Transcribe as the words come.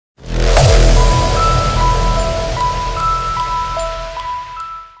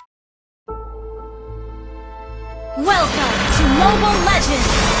Legend!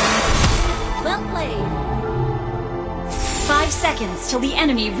 Well played. 5 seconds till the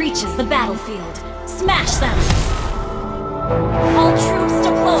enemy reaches the battlefield. Smash them! All troops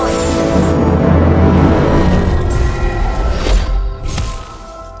deployed!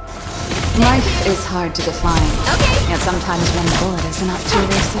 Life is hard to define. Okay. Yet sometimes one bullet is enough to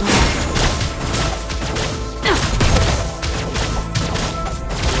erase it all.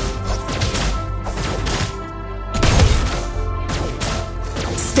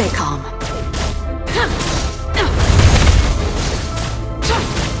 Stay calm.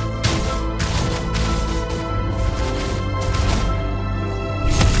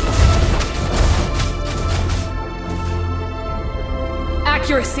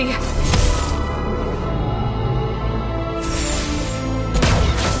 Accuracy!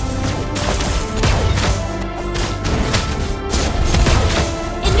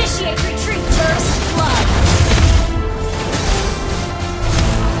 Initiate retreat, first blood!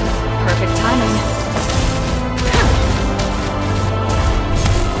 Perfect timing.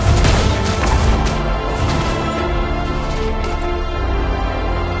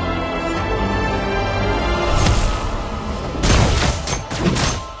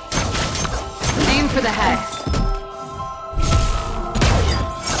 Aim for the head.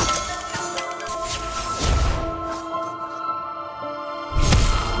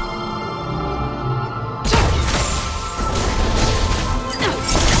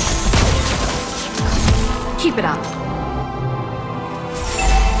 Keep it up.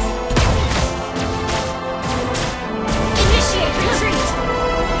 Initiate retreat!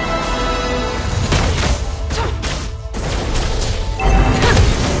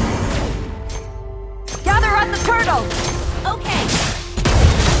 Gather at the turtle! Okay.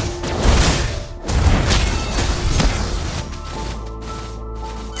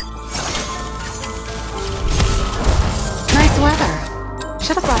 Nice weather.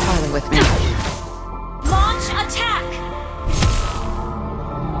 Should have brought Harley with me. Launch attack!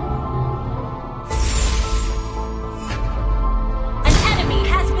 An enemy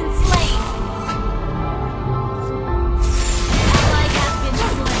has been slain! Ally has been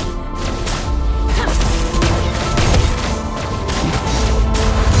slain!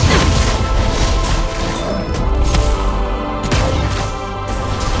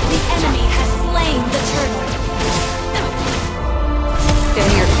 The enemy has slain the turtle!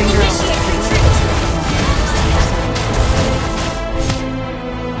 Getting your finger on the Initiate trigger. retreat!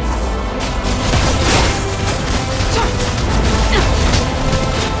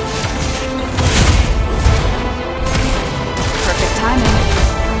 Perfect timing.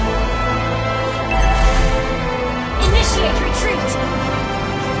 Initiate retreat!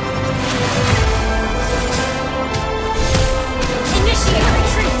 Initiate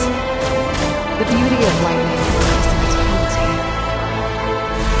retreat! The beauty of lightning is in its cruelty.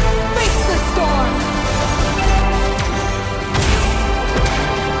 Face the storm!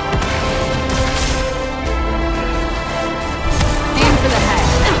 Aim for the head.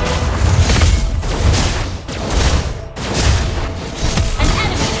 An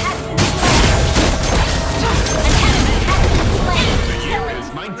enemy has been slain! An enemy has been slain! The year is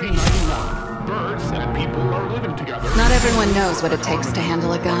 1991. Birds and people are living together. Not everyone knows what it takes to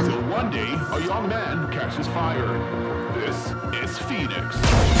handle a gun. Until one day, a young man catches fire. This is Phoenix.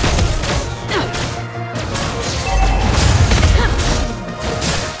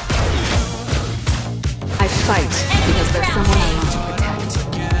 I fight because there's someone I want to protect.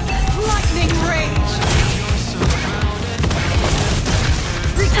 Lightning rage!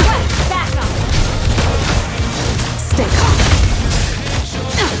 Request backup! Stay calm.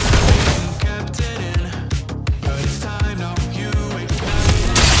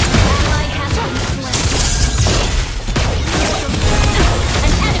 Ally has been slain!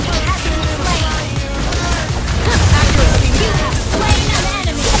 An enemy has been slain! Accuracy! You have slain an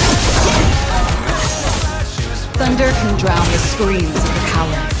enemy! Thunder can drown the screams of the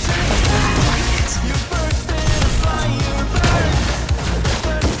cowards. I like it.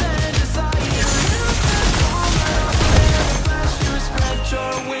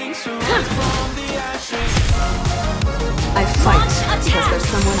 I fight because there's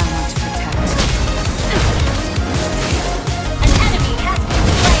someone I want to protect. An enemy has been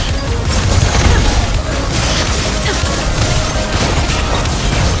slain!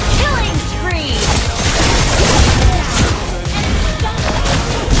 Killing spree!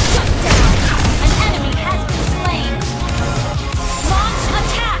 Shut down! An enemy has been slain! Launch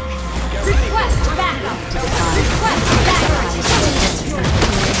attack! Request backup! Request backup!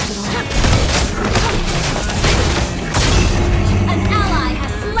 An ally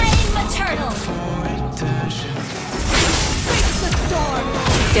has slain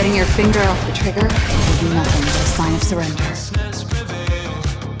finger off the trigger will be nothing but a sign of surrender.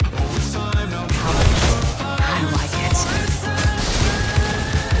 I like it.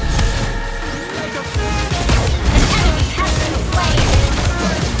 An enemy has been slain.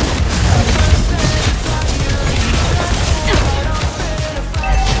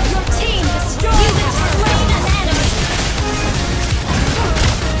 Your team destroyed. You have slain an enemy.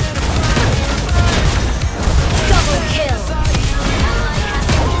 Double kill.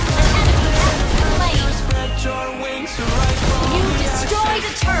 You destroyed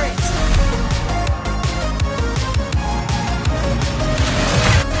a turret!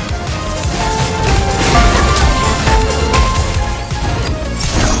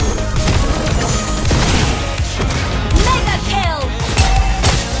 Mega kill!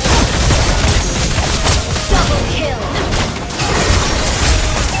 Double kill!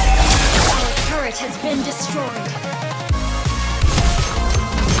 Our turret has been destroyed.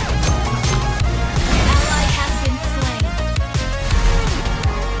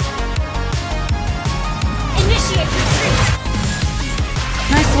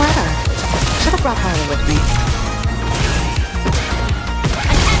 Nice weather. Should have brought Harley with me.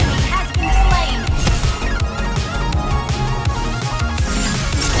 An enemy has been slain.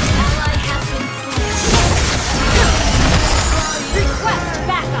 An ally has been slain. Request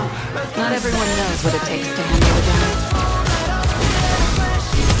backup. Not everyone knows what it takes to handle a gun.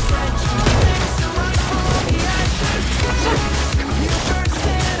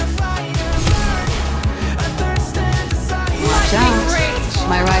 Watch out.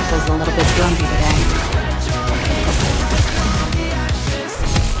 My rifle's a little bit grumpy today.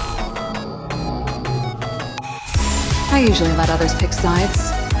 I usually let others pick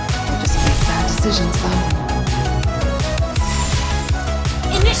sides. They just make bad decisions, though.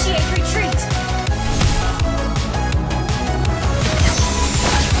 Initiate retreat.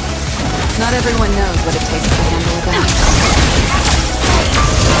 Not everyone knows what it takes to handle a gun.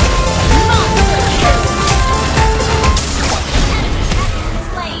 Monster kill.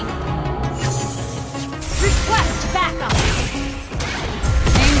 Request backup!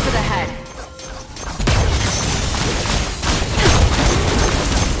 Aim for the head.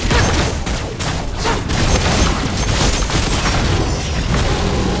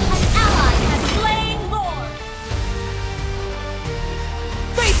 An ally has slain Lord!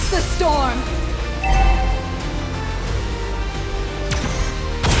 Face the storm!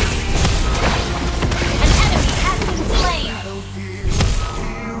 An enemy has been slain!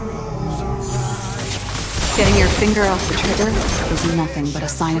 Getting your finger off the trigger is nothing but a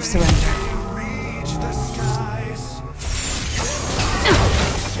sign of surrender.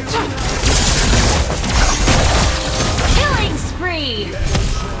 Killing spree!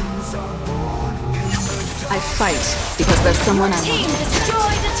 I fight because there's someone I Team love.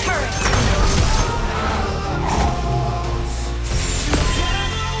 destroyed a turret!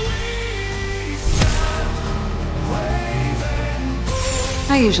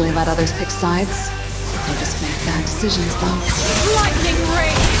 I usually let others pick sides. They just make bad decisions, though. Lightning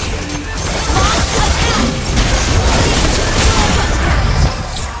rage! Launch attack!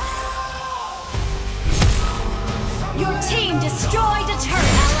 Your team destroyed a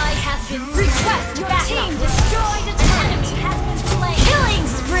turret! Ally has been request backup! Your team destroyed a turret! Enemy has been slain! Killing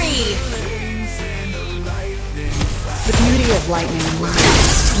spree! The beauty of lightning and wind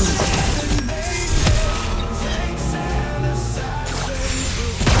is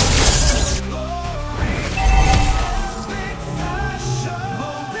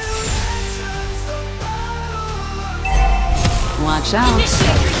Watch out. Initiate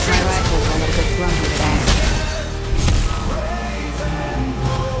My retreat! rifle's a little bit grumpy today.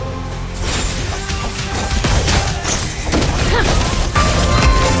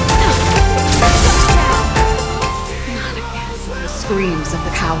 Not again. The screams of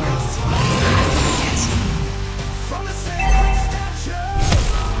the cowards. I like it.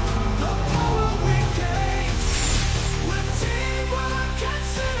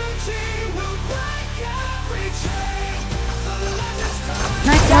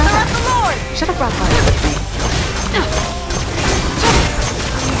 Nice weather. Should have brought Harley with me.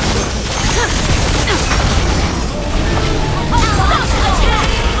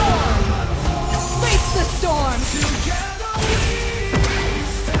 Face the storm!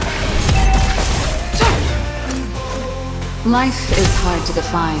 Life is hard to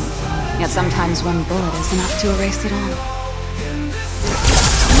define, yet sometimes one bullet is enough to erase it all.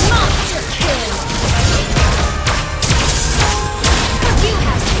 Monster kill! You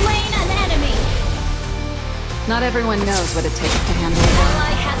have slain an enemy! Not everyone knows what it takes to handle a gun.